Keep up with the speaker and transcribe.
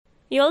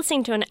You're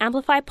listening to an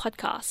Amplify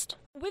podcast.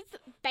 With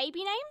baby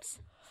names.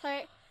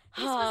 So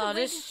this was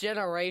this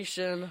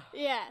generation.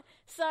 Yeah.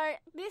 So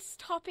this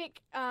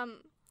topic,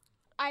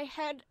 I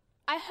heard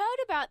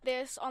about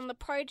this on the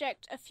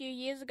project a few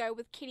years ago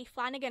with Kitty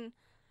Flanagan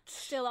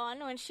still on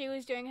when she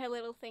was doing her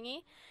little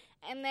thingy,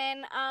 and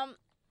then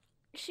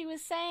she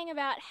was saying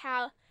about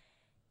how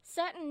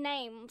certain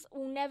names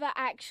will never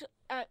actually,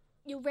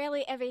 you'll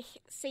rarely ever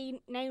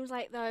see names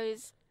like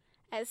those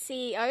as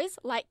CEOs,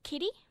 like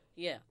Kitty.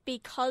 Yeah.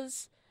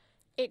 Because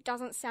it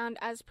doesn't sound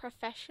as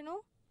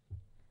professional.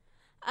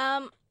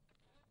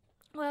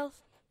 Well,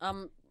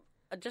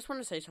 I just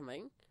want to say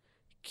something.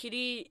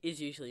 Kitty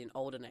is usually an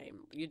older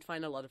name. You'd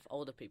find a lot of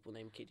older people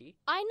named Kitty.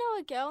 I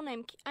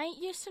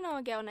used to know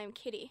a girl named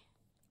Kitty.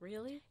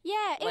 Really?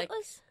 Yeah, it Like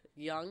was.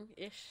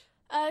 young-ish?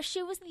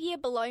 She was the year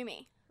below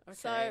me. Okay.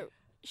 So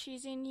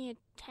she's in year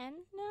 10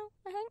 now,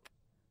 I think.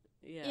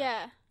 Yeah.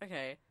 Yeah.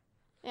 Okay.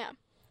 Yeah.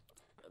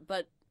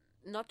 But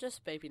not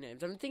just baby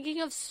names. I'm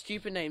thinking of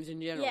stupid names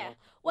in general. Yeah.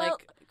 Well,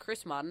 like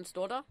Chris Martin's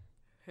daughter.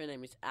 Her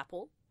name is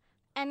Apple.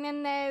 and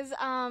then there's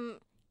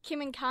Kim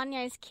and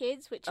Kanye's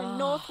kids, which are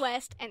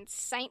Northwest and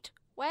Saint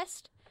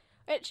West,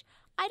 which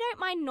I don't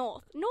mind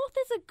North. North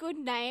is a good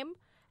name,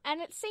 and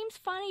it seems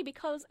funny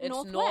because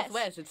It's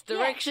Northwest. It's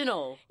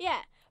directional.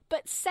 Yeah,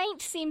 but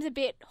Saint seems a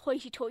bit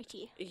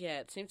hoity-toity. Yeah,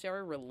 it seems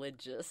very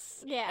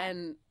religious. Yeah.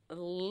 And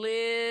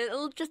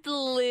just a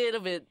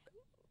little bit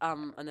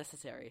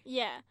unnecessary.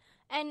 Yeah,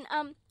 and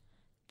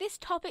this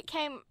topic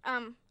came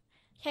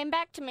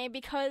back to me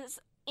because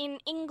in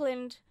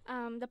England,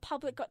 the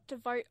public got to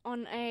vote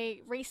on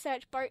a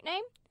research boat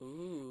name,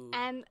 Ooh.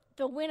 and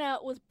the winner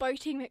was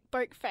Boating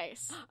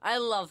McBoatface. I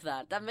love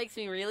that. That makes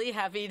me really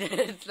happy that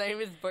its name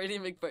is Bodie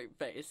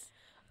McBoatface.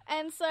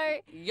 And so,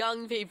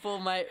 Young people,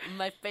 my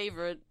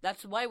favourite.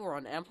 That's why we're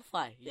on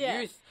Amplify.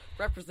 Yeah. Youth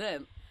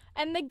represent.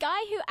 and the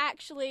guy who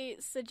actually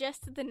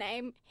suggested the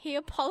name, he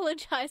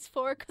apologized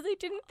for it because he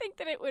didn't think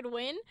that it would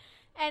win,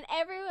 and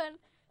everyone.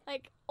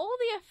 Like, all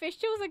the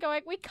officials are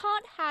going, we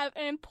can't have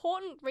an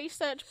important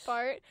research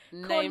boat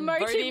called Named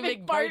Moti Bodie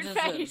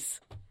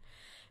McBoatface.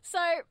 So,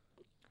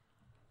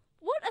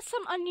 what are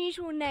some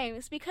unusual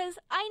names? Because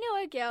I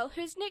know a girl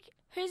whose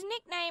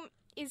nickname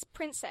is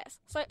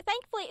Princess. So,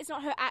 thankfully, it's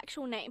not her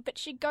actual name, but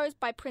she goes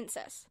by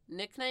Princess.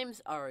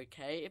 Nicknames are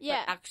okay,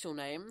 Yeah. but actual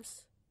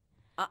names?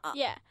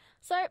 Yeah.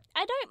 So,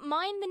 I don't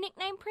mind the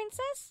nickname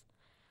Princess,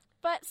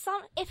 but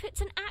if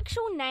it's an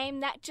actual name,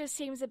 that just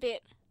seems a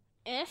bit...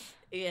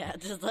 Yeah,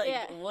 just like,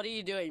 Yeah. what are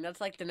you doing? That's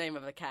like the name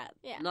of a cat,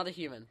 Yeah. not a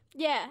human.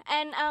 Yeah,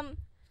 and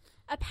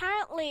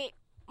apparently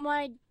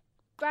my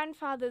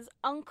grandfather's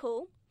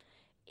uncle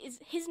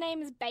his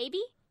name is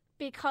Baby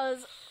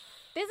because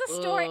there's a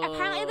story.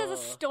 Apparently, there's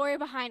a story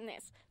behind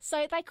this.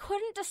 So they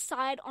couldn't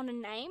decide on a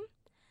name.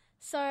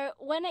 So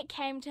when it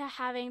came to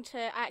having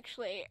to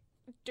actually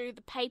do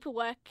the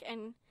paperwork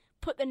and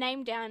put the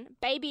name down,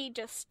 Baby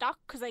just stuck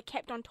because they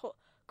kept on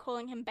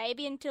calling him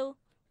Baby until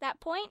that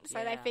point.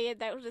 So they Yeah. figured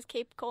they would just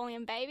keep calling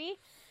him Baby.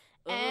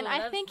 And Ooh, I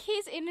that's- think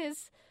he's in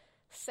his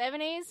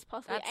 70s,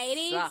 possibly That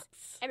 80s.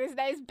 sucks. And his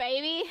name's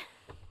Baby.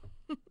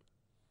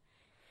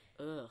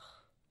 Ugh.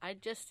 I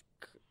just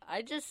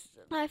I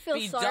feel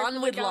be sorry done for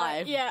the with guy.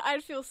 life. Yeah,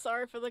 I'd feel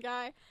sorry for the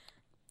guy.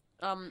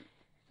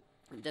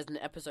 There's an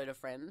episode of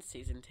Friends,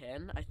 season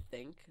 10, I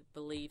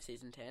believe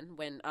season 10,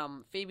 when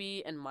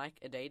Phoebe and Mike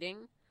are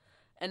dating,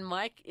 and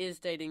Mike is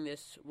dating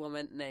this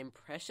woman named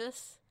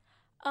Precious.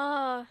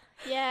 Oh,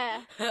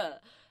 yeah.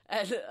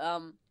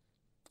 And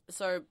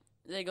so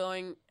they're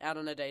going out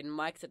on a date, and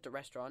Mike's at the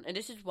restaurant, and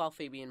this is while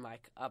Phoebe and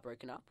Mike are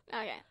broken up.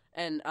 Okay.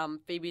 And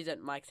Phoebe's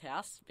at Mike's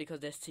house because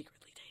they're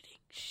secretly dating.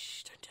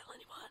 Shh, don't tell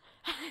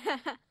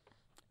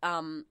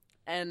anyone.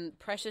 And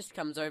Precious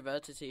comes over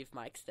to see if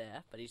Mike's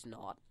there, but he's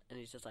not. And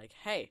he's just like,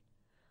 hey,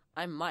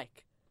 I'm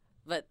Mike.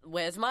 But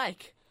where's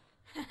Mike?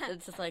 And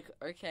it's just like,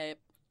 okay.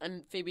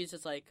 And Phoebe's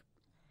just like,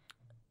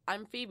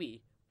 I'm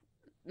Phoebe.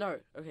 No,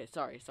 okay,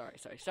 sorry.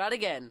 Start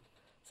again.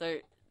 So,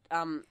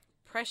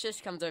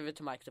 Precious comes over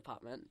to Mike's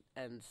apartment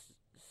and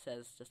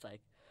says, just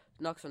like,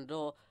 knocks on the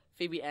door.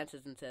 Phoebe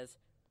answers and says,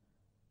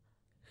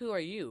 who are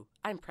you?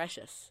 I'm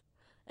Precious.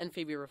 And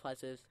Phoebe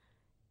replies with,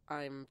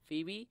 I'm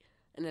Phoebe.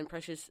 And then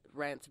Precious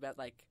rants about,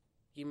 like,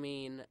 you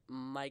mean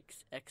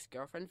Mike's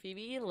ex-girlfriend,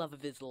 Phoebe? Love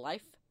of his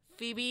life,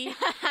 Phoebe?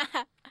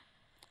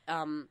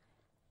 And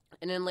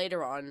then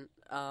later on,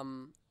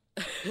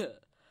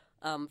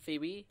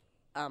 Phoebe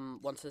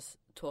wants to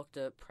talk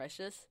to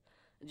Precious.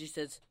 And she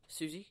says,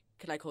 Susie,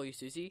 can I call you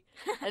Susie?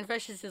 And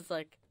Precious is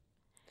like,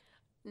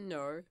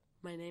 no,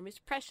 my name is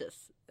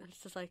Precious. And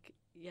it's just like,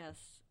 yes,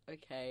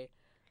 okay.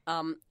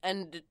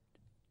 And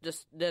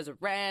just there's a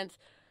rant,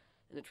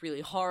 and it's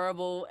really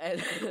horrible,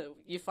 and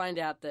you find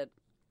out that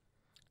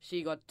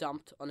she got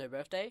dumped on her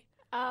birthday,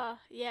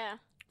 Yeah.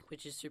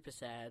 which is super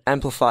sad.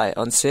 Amplify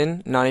on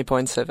Sin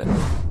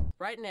 90.7.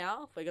 Right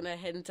now, we're going to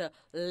head into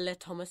Le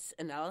Thomas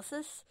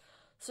analysis.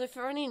 So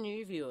for any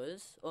new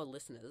viewers, or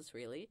listeners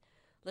really,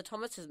 Le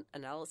Thomas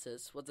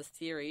analysis was a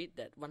theory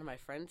that one of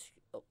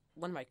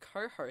my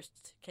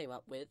co-hosts came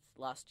up with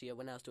last year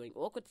when I was doing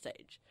Awkward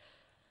Stage.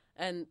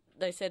 And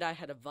they said I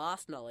had a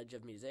vast knowledge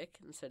of music,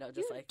 and so they were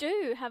just You like,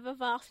 do have a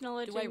vast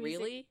knowledge Do of I music.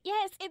 really?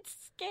 Yes,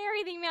 it's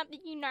scary the amount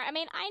that you know. I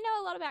mean, I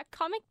know a lot about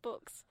comic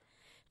books,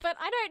 but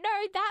I don't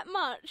know that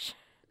much.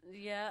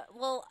 yeah,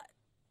 well,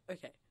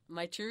 okay.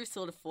 My two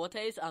sort of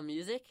fortes are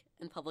music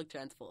and public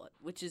transport,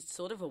 which is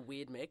sort of a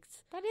weird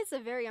mix. That is a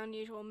very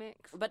unusual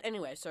mix. But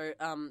anyway, so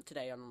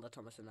today on the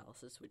Thomas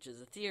analysis, which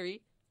is a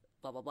theory,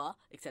 blah blah blah,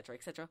 etc.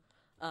 etc.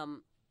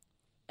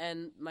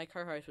 And my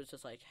co-host was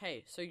just like,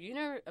 "Hey, so you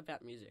know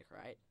about music,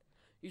 right?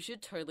 You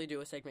should totally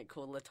do a segment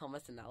called the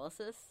Thomas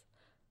analysis."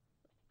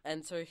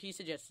 And so he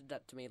suggested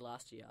that to me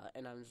last year,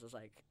 and I was just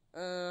like,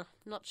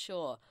 not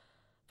sure.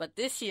 But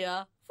this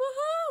year,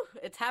 woohoo!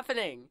 It's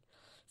happening.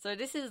 So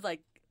this is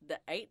like the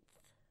 8th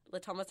the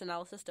Thomas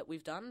analysis that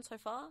we've done so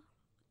far,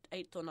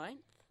 8th or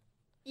 9th.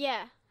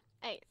 Yeah,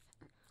 8th.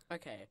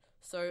 Okay,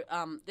 so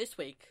this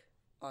week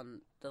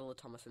on the La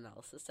Thomas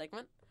analysis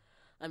segment,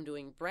 I'm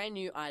doing Brand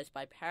New Eyes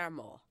by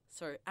Paramore.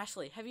 So,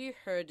 Ashley, have you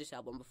heard this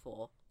album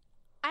before?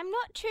 I'm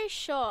not too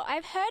sure.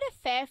 I've heard a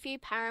fair few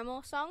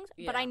Paramore songs,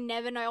 but Yeah. I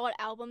never know what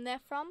album they're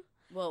from.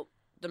 Well,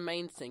 the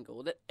main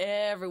single that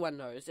everyone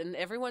knows, and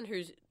everyone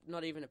who's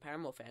not even a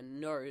Paramore fan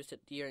knows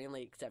that the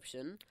only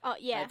exception Oh,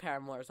 yeah. by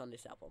Paramore is on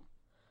this album.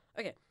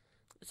 Okay,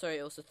 so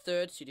it was the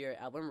third studio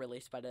album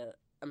released by the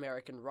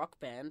American rock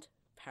band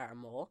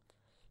Paramore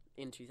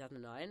in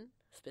 2009,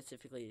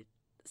 specifically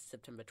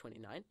September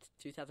 29th,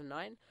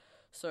 2009.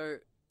 So,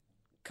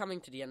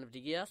 coming to the end of the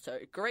year, so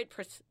great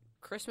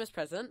Christmas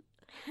present.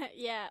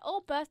 Yeah,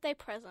 or birthday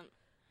present.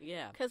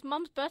 Yeah. Because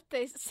Mum's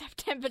birthday is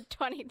September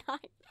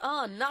 29th.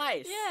 Oh,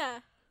 nice. Yeah.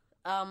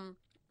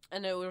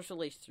 And it was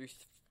released through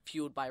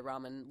Fueled by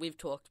Ramen. We've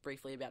talked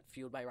briefly about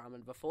Fueled by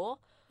Ramen before.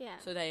 Yeah.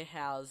 So they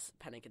house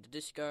Panic at the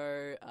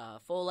Disco,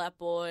 Fall Out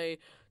Boy,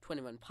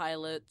 21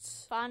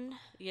 Pilots. Fun.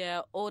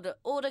 Yeah, all the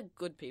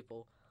good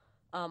people.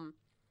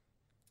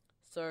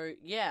 So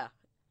yeah,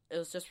 it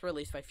was just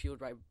released by Fueled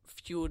by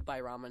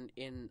Ramen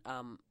in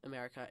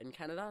America and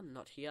Canada,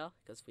 not here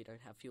because we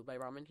don't have Fueled by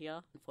Ramen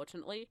here,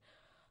 unfortunately.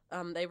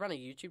 They run a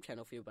YouTube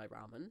channel, Fueled by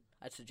Ramen.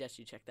 I'd suggest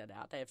you check that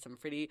out. They have some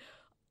pretty,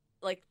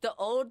 like, the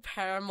old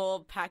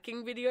Paramore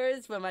packing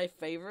videos were my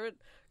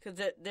favorite because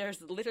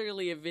there's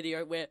literally a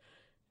video where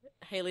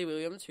Hayley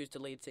Williams, who's the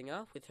lead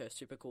singer with her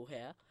super cool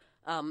hair,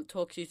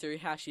 talks you through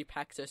how she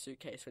packs her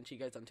suitcase when she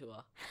goes on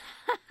tour.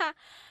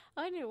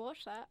 I need to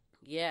watch that.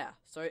 Yeah,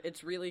 so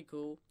it's really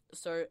cool.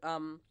 So,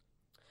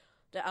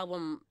 the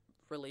album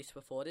released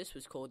before this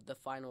was called The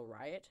Final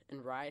Riot,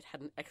 and Riot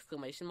had an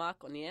exclamation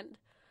mark on the end.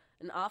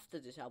 And after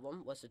this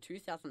album was the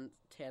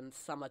 2010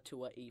 Summer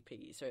Tour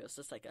EP. So it was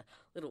just like a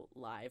little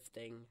live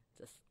thing.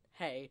 Just,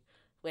 hey,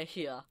 we're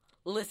here.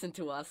 Listen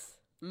to us.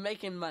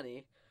 Making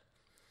money.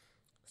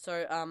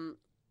 So,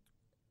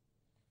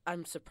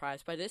 I'm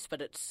surprised by this,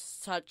 but it's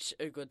such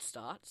a good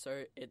start.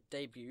 So it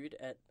debuted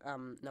at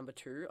number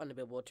 2 on the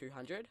Billboard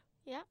 200.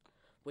 Yeah.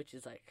 Which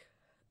is like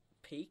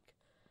peak.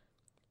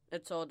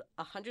 It sold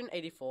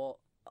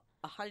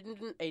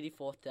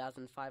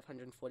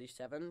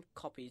 184,547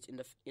 copies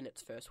in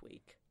its first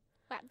week.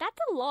 Wow, that's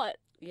a lot.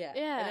 Yeah.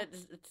 Yeah. And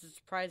it's a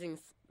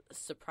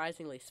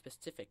surprisingly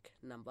specific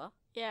number.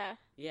 Yeah.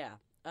 Yeah.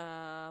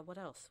 What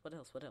else?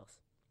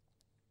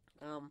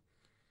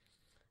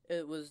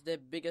 It was their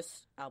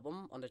biggest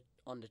album on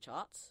the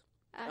charts.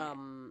 Okay.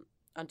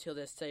 Until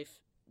their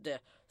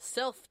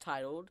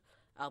self-titled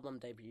album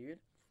debuted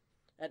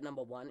at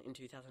number 1 in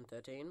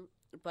 2013.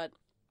 But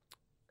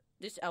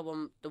this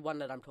album, the one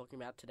that I'm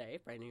talking about today,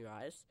 Brand New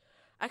Eyes,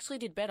 actually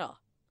did better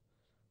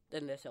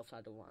than their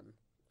self-titled one,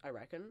 I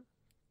reckon.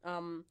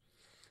 Now,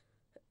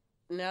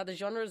 the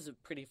genres are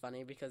pretty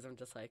funny because I'm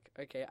just like,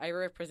 okay, I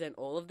represent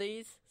all of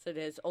these. So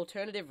there's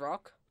alternative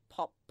rock,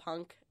 pop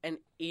punk, and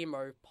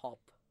emo pop.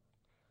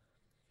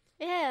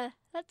 Yeah,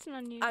 that's an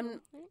unusual thing.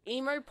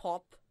 Emo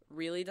pop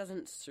really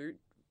doesn't suit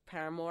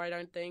Paramore, I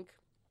don't think.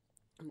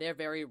 They're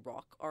very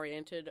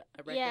rock-oriented,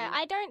 I reckon. Yeah,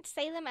 I don't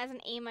see them as an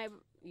emo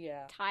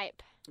Yeah.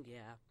 type.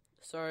 Yeah.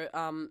 So,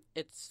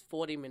 it's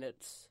 40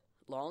 minutes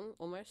long,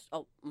 almost.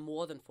 Oh,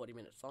 more than 40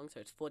 minutes long, so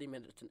it's 40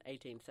 minutes and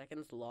 18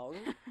 seconds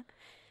long.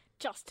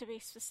 Just to be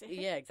specific.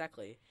 Yeah,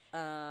 exactly.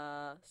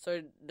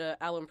 So the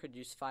album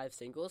produced 5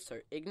 singles,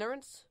 so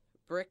Ignorance,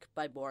 Brick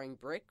by Boring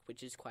Brick,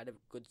 which is quite a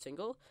good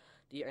single,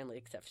 the only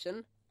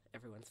exception,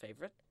 everyone's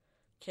favourite,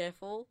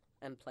 Careful,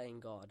 and Playing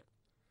God.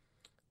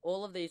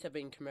 All of these have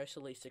been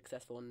commercially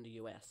successful in the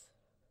US.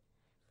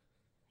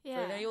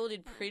 Yeah. So they all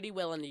did pretty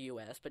well in the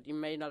US, but you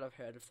may not have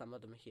heard of some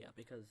of them here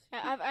because...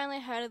 Yeah, I've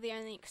only heard of The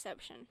Only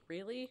Exception.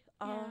 Really?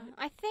 Yeah,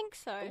 I think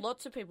so.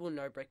 Lots of people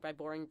know Brick by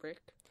Boring Brick.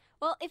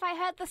 Well, if I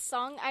heard the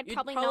song, I'd You'd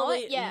probably know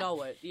it. Yeah.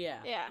 know it,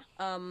 yeah. Yeah.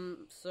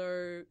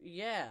 So,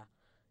 yeah.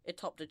 It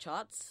topped the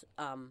charts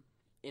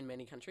in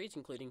many countries,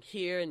 including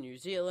here in New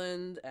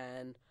Zealand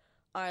and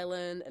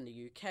Ireland and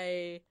the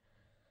UK.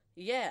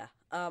 Yeah.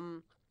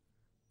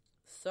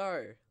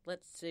 So,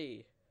 let's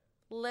see.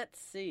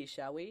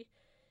 Shall we?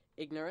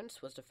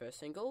 Ignorance was the first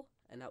single,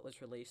 and that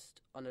was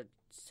released on the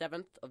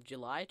 7th of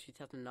July,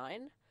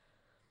 2009.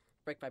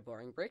 Brick by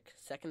Boring Brick,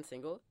 second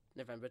single,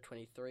 November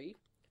 23,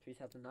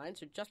 2009,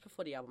 so just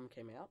before the album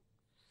came out.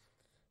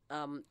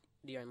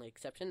 The only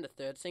exception, the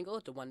third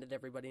single, the one that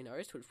everybody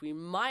knows, which we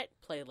might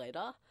play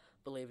later,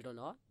 believe it or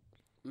not,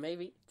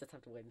 maybe, just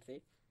have to wait and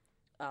see,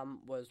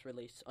 was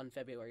released on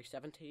February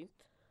 17th,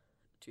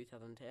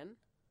 2010.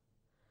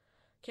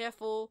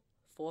 Careful,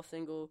 fourth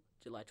single,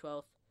 July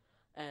 12th,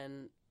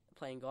 and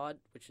Playing God,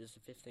 which is the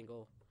fifth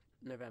single,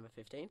 November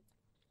 15th.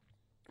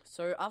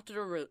 So after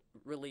the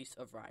release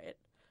of Riot, !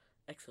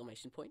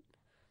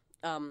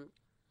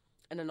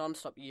 And a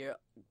non-stop year,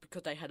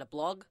 because they had a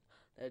blog,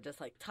 they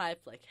just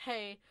typed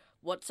hey,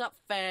 what's up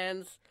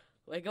fans,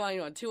 we're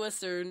going on tour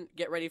soon,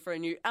 get ready for a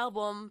new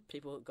album.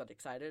 People got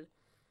excited.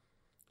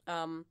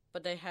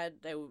 But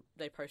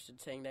they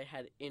posted saying they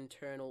had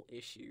internal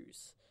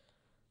issues.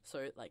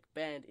 So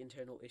band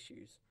internal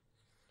issues.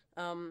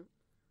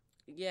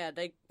 Yeah,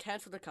 they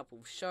cancelled a couple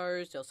of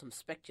shows. There was some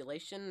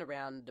speculation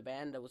around the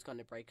band that was going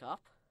to break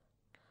up.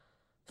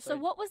 So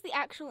what was the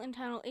actual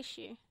internal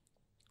issue?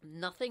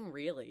 Nothing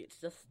really. It's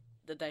just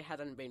that they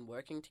hadn't been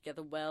working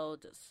together well.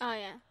 Just Oh,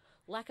 yeah.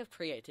 lack of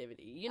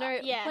creativity. You know,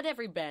 yeah. what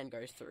every band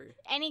goes through.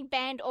 Any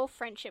band or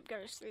friendship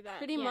goes through that.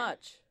 Pretty yeah.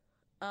 much.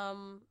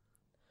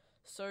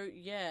 So,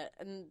 yeah,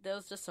 and there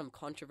was just some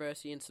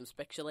controversy and some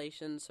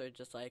speculation. So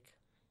just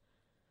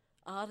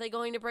are they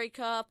going to break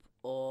up?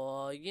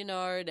 Or,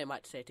 they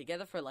might stay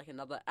together for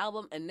another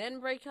album and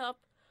then break up.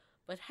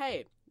 But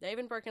hey, they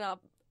haven't broken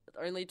up.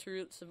 Only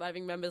 2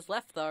 surviving members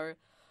left, though.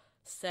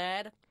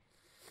 Sad.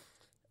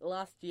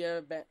 Last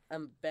year,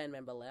 band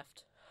member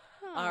left.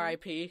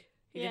 R.I.P.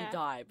 He didn't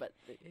die, but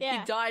he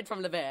died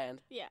from the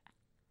band. Yeah.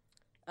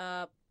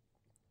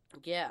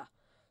 Yeah.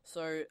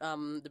 So,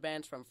 the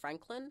band's from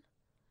Franklin,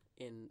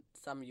 in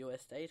some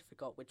US state.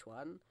 Forgot which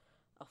one.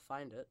 I'll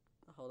find it.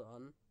 Hold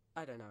on.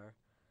 I don't know.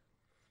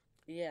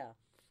 Yeah.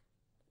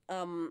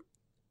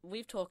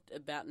 We've talked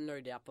about No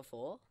Doubt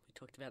before. We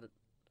talked about it.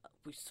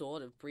 We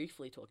sort of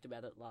briefly talked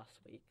about it last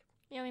week.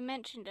 Yeah, we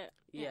mentioned it.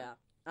 Yeah.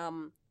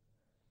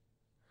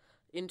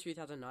 In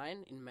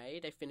 2009, in May,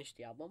 they finished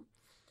the album,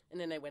 and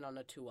then they went on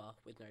a tour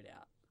with No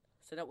Doubt.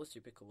 So that was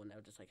super cool, and they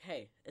were just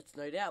hey, it's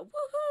No Doubt,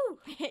 woohoo!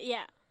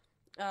 Yeah.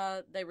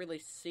 They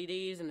released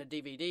CDs and a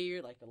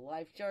DVD, the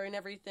live show and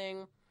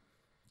everything.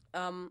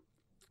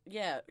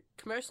 Yeah,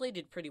 commercially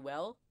did pretty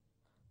well.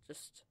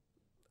 Just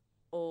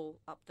all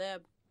up there.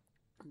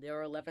 There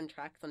are 11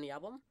 tracks on the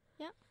album.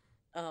 Yeah.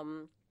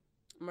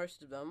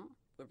 Most of them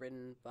were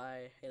written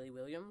by Hayley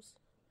Williams,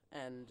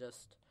 and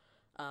just,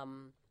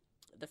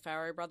 the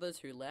Farrow brothers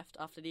who left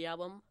after the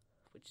album,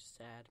 which is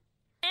sad.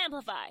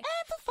 Amplify.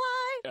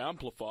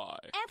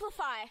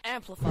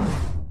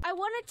 I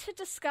wanted to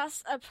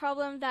discuss a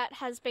problem that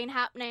has been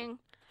happening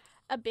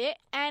a bit,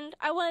 and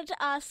I wanted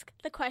to ask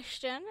the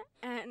question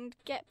and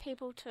get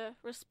people to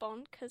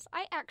respond, because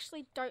I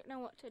actually don't know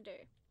what to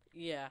do.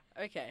 Yeah,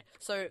 okay.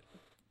 So,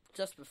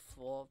 just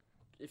before,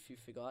 if you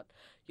forgot,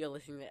 you're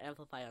listening to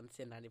Amplify on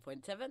Sin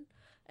 90.7,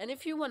 and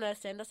if you want to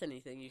send us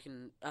anything, you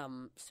can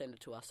send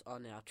it to us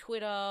on our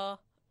Twitter,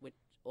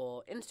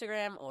 or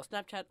Instagram, or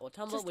Snapchat, or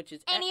Tumblr, Just which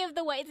is... any of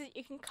the ways that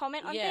you can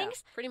comment on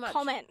things. Pretty much.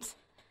 Comment.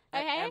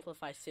 At Okay?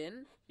 Amplify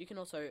Sin. You can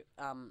also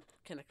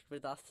connect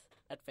with us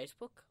at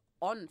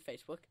on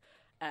Facebook,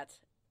 at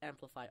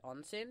Amplify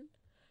on Sin. You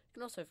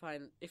can also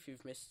find, if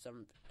you've missed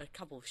a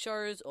couple of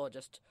shows, or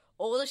just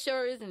all the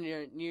shows and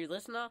you're a new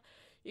listener,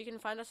 you can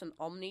find us on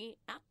Omny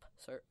app,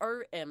 so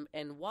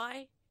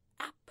OMNY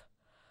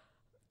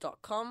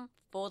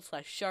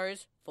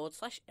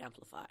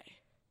app.com/shows/amplify.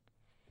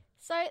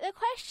 So the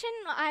question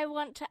I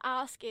want to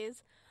ask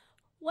is,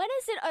 when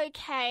is it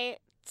okay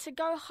to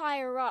go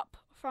higher up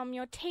from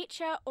your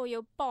teacher or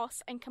your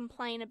boss and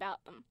complain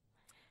about them?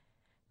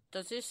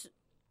 Does this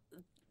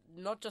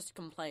not just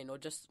complain, or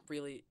just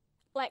really...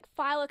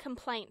 File a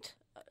complaint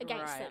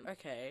against them. Right,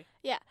 okay.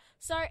 Yeah.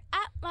 So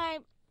at my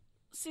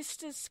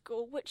sister's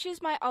school, which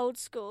is my old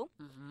school,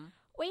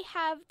 we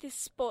have this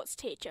sports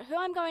teacher who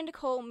I'm going to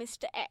call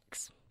Mr.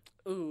 X.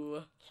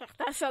 Ooh.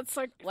 That sounds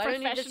so Why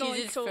don't you just professional use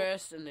and his cool.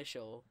 first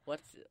initial?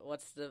 What's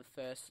the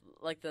first,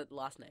 the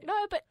last name?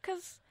 No, but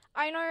because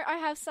I know I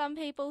have some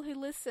people who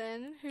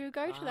listen who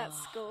go to that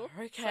school.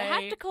 Okay. So I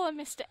have to call him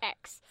Mr.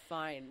 X.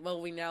 Fine. Well,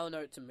 we now know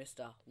it's a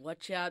Mister.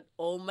 Watch out,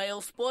 all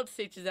male sports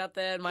teachers out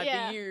there. It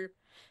might be you.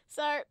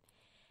 So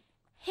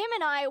him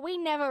and we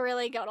never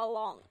really got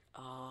along.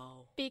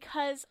 Oh.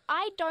 Because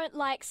I don't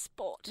like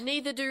sport.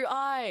 Neither do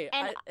I.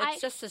 And it's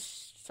just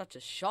such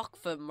a shock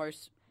for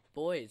most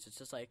boys. It's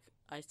just I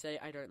say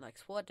I don't like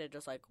sport. They're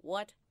just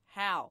what?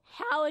 How?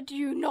 How do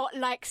you not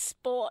like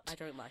sport? I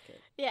don't like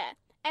it. Yeah.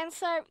 And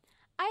so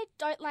I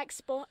don't like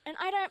sport and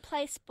I don't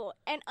play sport.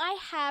 And I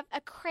have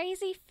a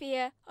crazy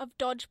fear of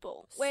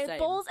dodgeball, where Same.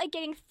 balls are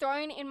getting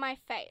thrown in my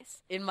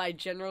face. In my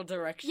general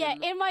direction. Yeah,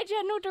 in my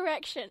general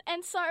direction.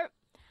 And so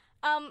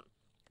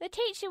the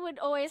teacher would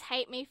always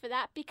hate me for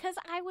that, because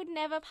I would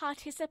never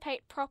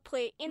participate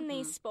properly in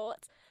these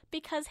sports,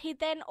 because he'd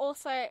then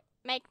also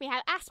make me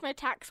have asthma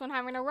attacks when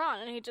having a run,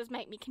 and he'd just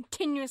make me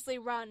continuously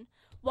run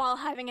while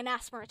having an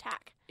asthma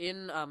attack.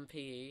 In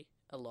PE,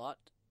 a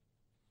lot.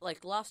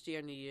 Last year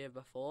and the year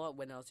before,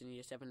 when I was in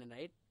year 7 and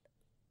 8,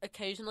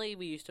 occasionally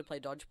we used to play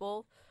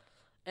dodgeball,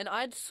 and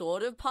I'd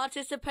sort of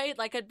participate.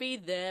 Like, I'd be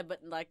there, but,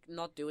 like,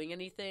 not doing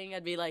anything.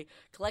 I'd be, like,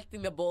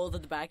 collecting the balls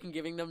at the back and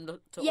giving them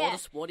to all the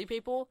sporty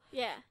people.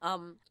 Yeah.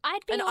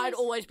 I'd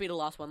always be the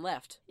last one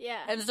left. Yeah.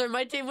 And so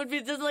my team would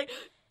be just like,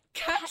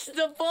 catch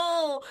the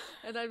ball!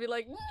 And I'd be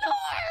like,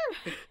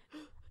 no!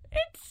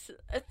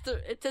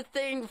 It's a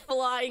thing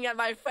flying at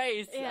my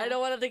face. Yeah. I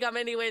don't want it to come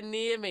anywhere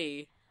near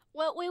me.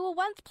 Well, we were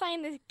once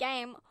playing this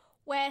game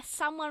where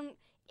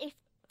if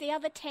the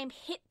other team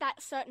hit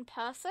that certain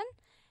person,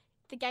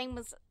 the game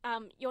was,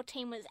 your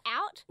team was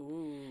out.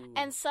 Ooh.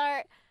 And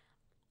so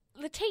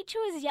the teacher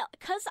was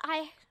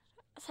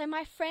so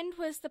my friend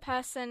was the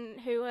person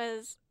who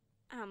was,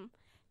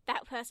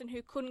 that person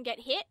who couldn't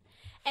get hit.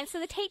 And so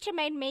the teacher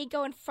made me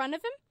go in front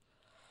of him.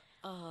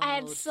 Oh,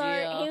 And so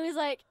dear. he was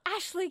like,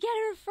 Ashley, get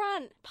her in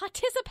front.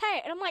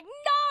 Participate. And I'm like,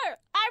 no,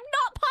 I'm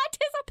not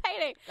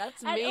participating.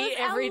 That's And it me was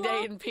our every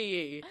day in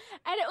PE.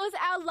 And it was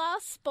our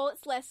last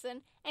sports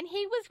lesson. And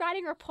he was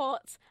writing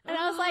reports. And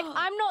I was like,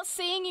 I'm not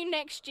seeing you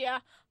next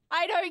year.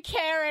 I don't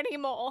care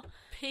anymore.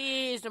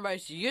 PE is the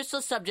most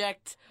useless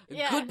subject.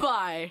 Yeah.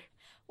 Goodbye.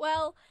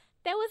 Well,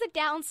 there was a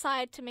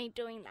downside to me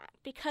doing that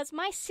because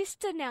my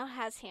sister now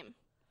has him.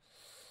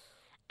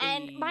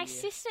 And my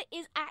sister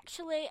is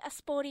actually a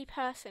sporty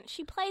person.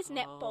 She plays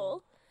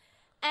netball.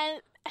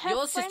 And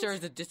Your sister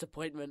is a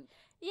disappointment.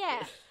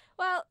 Yeah.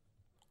 Well,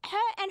 her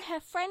and her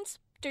friends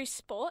do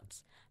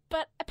sports,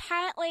 but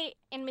apparently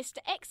in Mr.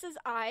 X's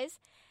eyes,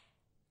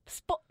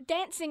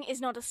 dancing is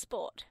not a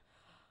sport.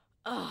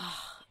 Ugh.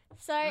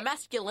 So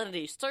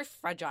Masculinity is so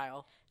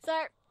fragile.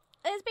 there's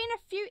been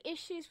a few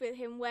issues with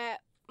him where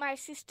my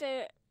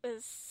sister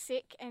was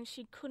sick and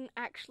she couldn't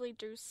actually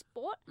do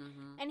sport,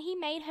 and he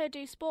made her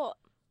do sport.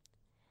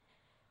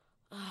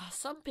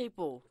 Some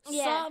people.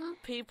 Yeah. Some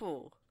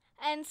people.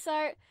 And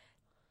so,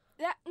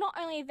 that not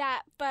only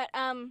that, but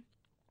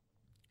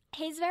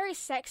he's very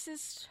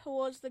sexist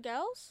towards the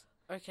girls.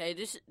 Okay,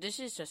 this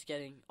is just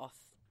getting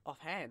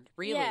offhand.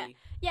 Really?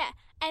 Yeah.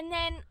 And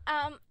then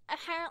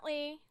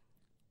apparently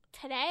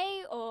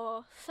today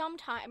or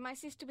sometime, my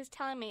sister was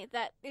telling me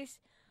that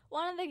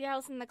one of the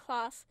girls in the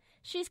class,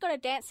 she's got a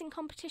dancing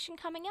competition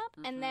coming up,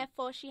 and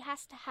therefore she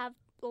has to have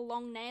the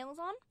long nails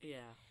on.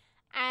 Yeah.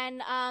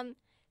 And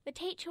the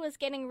teacher was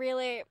getting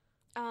really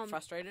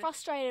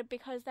frustrated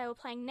because they were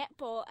playing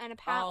netball, and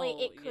apparently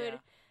it could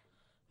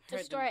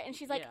destroy it. And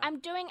she's like, I'm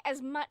doing as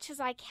much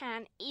as I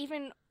can,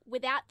 even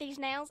without these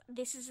nails.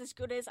 This is as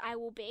good as I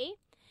will be.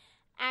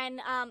 And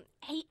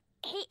he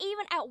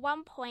even at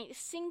one point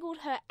singled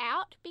her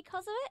out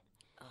because of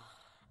it.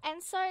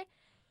 And so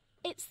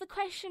it's the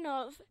question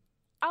of,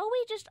 are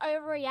we just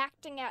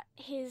overreacting at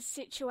his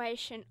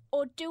situation,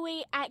 or do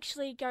we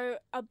actually go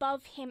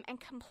above him and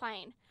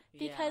complain?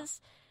 Because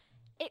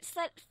it's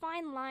that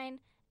fine line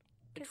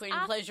between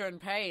pleasure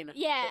and pain.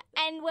 Yeah,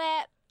 and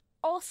where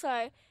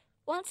also,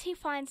 once he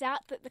finds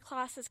out that the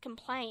class has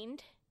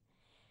complained,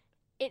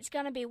 it's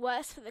going to be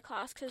worse for the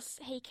class because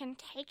he can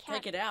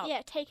take it out.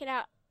 Yeah, take it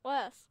out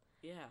worse.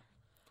 Yeah.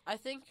 I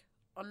think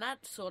on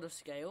that sort of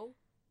scale,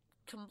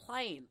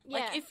 complain. Yeah.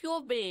 Like, if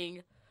you're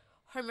being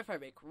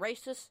homophobic,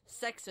 racist,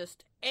 sexist,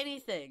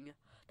 anything,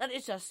 that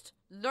is just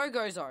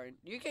no-go zone.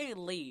 You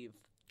can leave.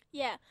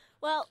 Yeah.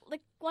 Well,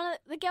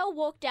 the girl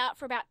walked out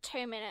for about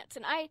 2 minutes,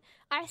 and I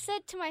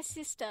said to my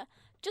sister,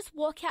 just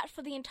walk out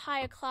for the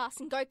entire class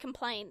and go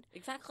complain.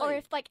 Exactly. Or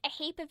if like a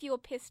heap of you are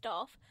pissed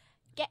off,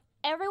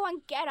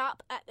 everyone get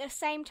up at the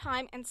same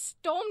time and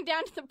storm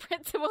down to the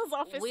principal's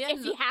office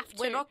if you have to.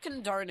 We're not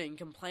condoning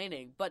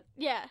complaining, but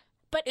yeah.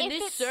 But in if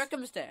this it's,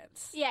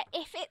 circumstance, yeah,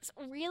 if it's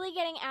really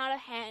getting out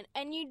of hand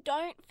and you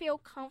don't feel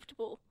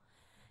comfortable,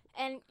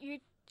 and you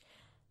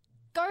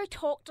go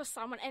talk to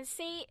someone and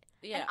see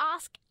and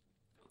ask,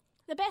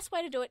 the best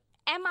way to do it,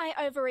 am I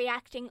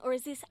overreacting or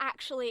is this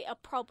actually a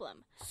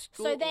problem?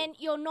 So then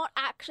you're not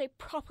actually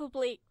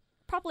properly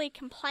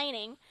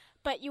complaining,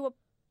 but you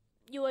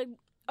are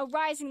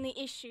arising the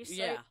issue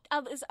so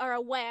others are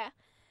aware.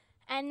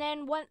 And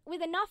then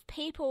with enough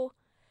people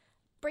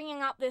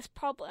bringing up this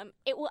problem,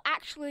 it will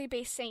actually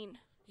be seen.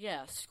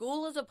 Yeah,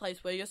 school is a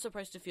place where you're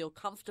supposed to feel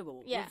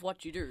comfortable with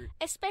what you do.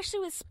 Especially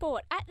with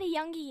sport. At the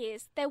younger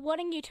years, they're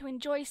wanting you to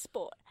enjoy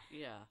sport.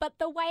 Yeah. But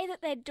the way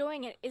that they're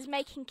doing it is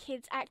making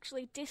kids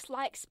actually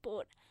dislike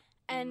sport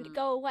and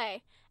go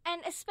away.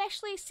 And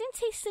especially since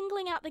he's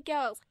singling out the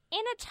girls,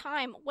 in a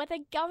time where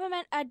the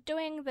government are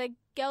doing the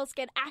Girls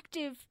Get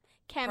Active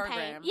campaign.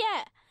 Program.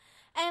 Yeah.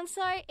 And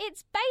so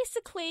it's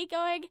basically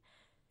going,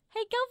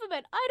 hey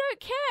government, I don't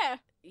care.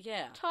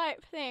 Yeah.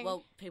 Type thing.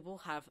 Well,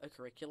 people have a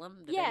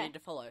curriculum that they need to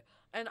follow.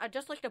 And I'd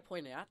just like to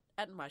point out,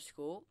 at my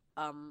school,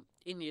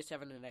 in year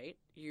 7 and 8,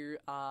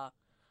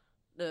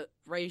 the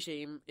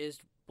regime is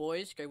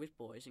boys go with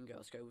boys and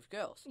girls go with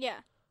girls. Yeah.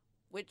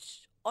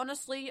 Which,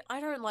 honestly, I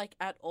don't like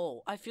at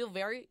all. I feel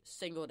very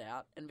singled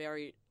out and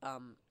very,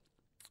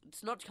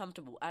 it's not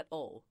comfortable at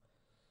all.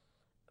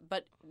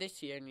 But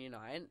this year in year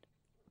 9,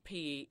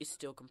 PE is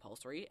still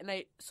compulsory, and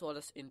they sort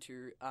us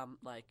into,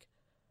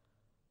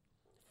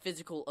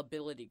 physical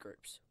ability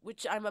groups,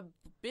 which I'm a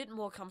bit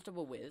more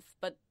comfortable with,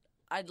 but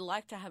I'd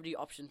like to have the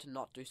option to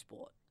not do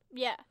sport,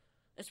 Yeah.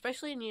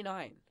 especially in Year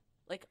 9.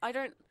 Like,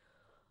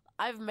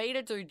 I've made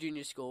it through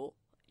junior school.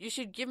 You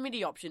should give me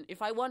the option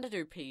if I want to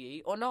do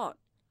PE or not.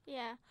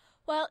 Yeah.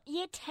 Well,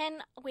 year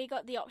 10, we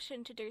got the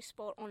option to do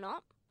sport or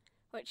not,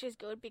 which is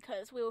good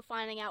because we were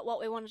finding out what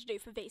we wanted to do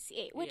for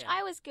VCE, which Yeah.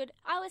 I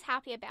was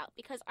happy about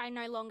because I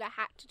no longer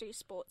had to do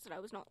sports that I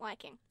was not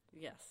liking.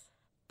 Yes.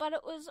 But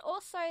it was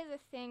also the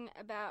thing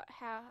about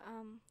how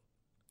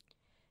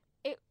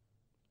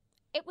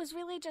it was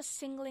really just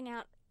singling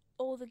out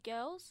all the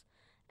girls,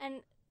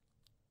 and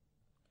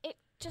it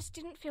just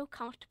didn't feel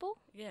comfortable.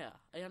 Yeah,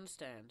 I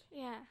understand.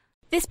 Yeah.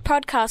 This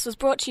podcast was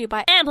brought to you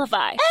by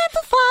Amplify.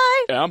 Amplify!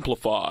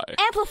 Amplify.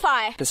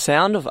 Amplify! The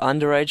sound of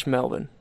underage Melbourne.